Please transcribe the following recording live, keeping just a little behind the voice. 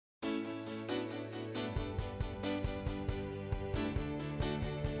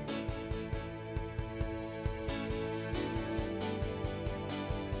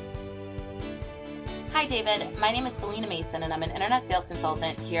Hi David, my name is Celina Mason and I'm an internet sales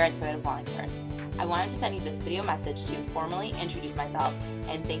consultant here at Toyota of Wallingford. I wanted to send you this video message to formally introduce myself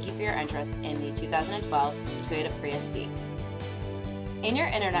and thank you for your interest in the 2012 Toyota Prius C. In your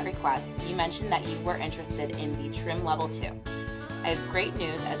internet request, you mentioned that you were interested in the trim level 2. I have great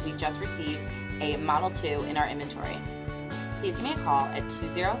news as we just received a Model 2 in our inventory. Please give me a call at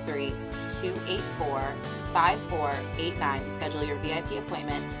 203-284-5489 to schedule your VIP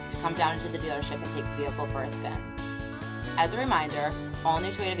appointment to come down into the dealership and take the vehicle for a spin. As a reminder, all new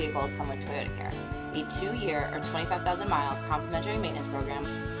Toyota vehicles come with Toyota Care, a 2-year or 25,000-mile complimentary maintenance program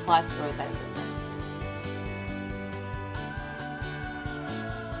plus roadside assistance.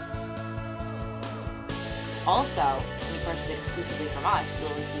 Also, when you purchase exclusively from us,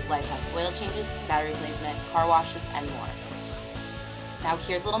 you'll receive lifetime oil changes, battery replacement, car washes, and more. Now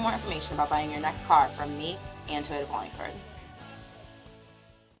here's a little more information about buying your next car from me and Toyota of Wallingford.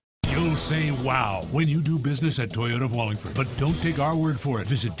 You'll say wow when you do business at Toyota of Wallingford, but don't take our word for it.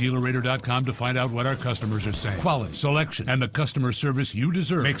 Visit DealerRater.com to find out what our customers are saying. Quality, selection, and the customer service you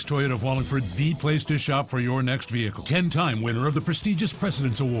deserve makes Toyota of Wallingford the place to shop for your next vehicle. 10-time winner of the prestigious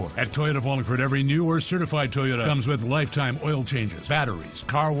President's Award. At Toyota of Wallingford, every new or certified Toyota comes with lifetime oil changes, batteries,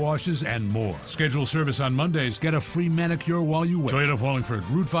 car washes, and more. Schedule service on Mondays. Get a free manicure while you wait. Toyota of Wallingford,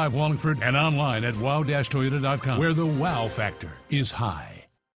 Route 5 Wallingford, and online at wow-toyota.com, where the wow factor is high.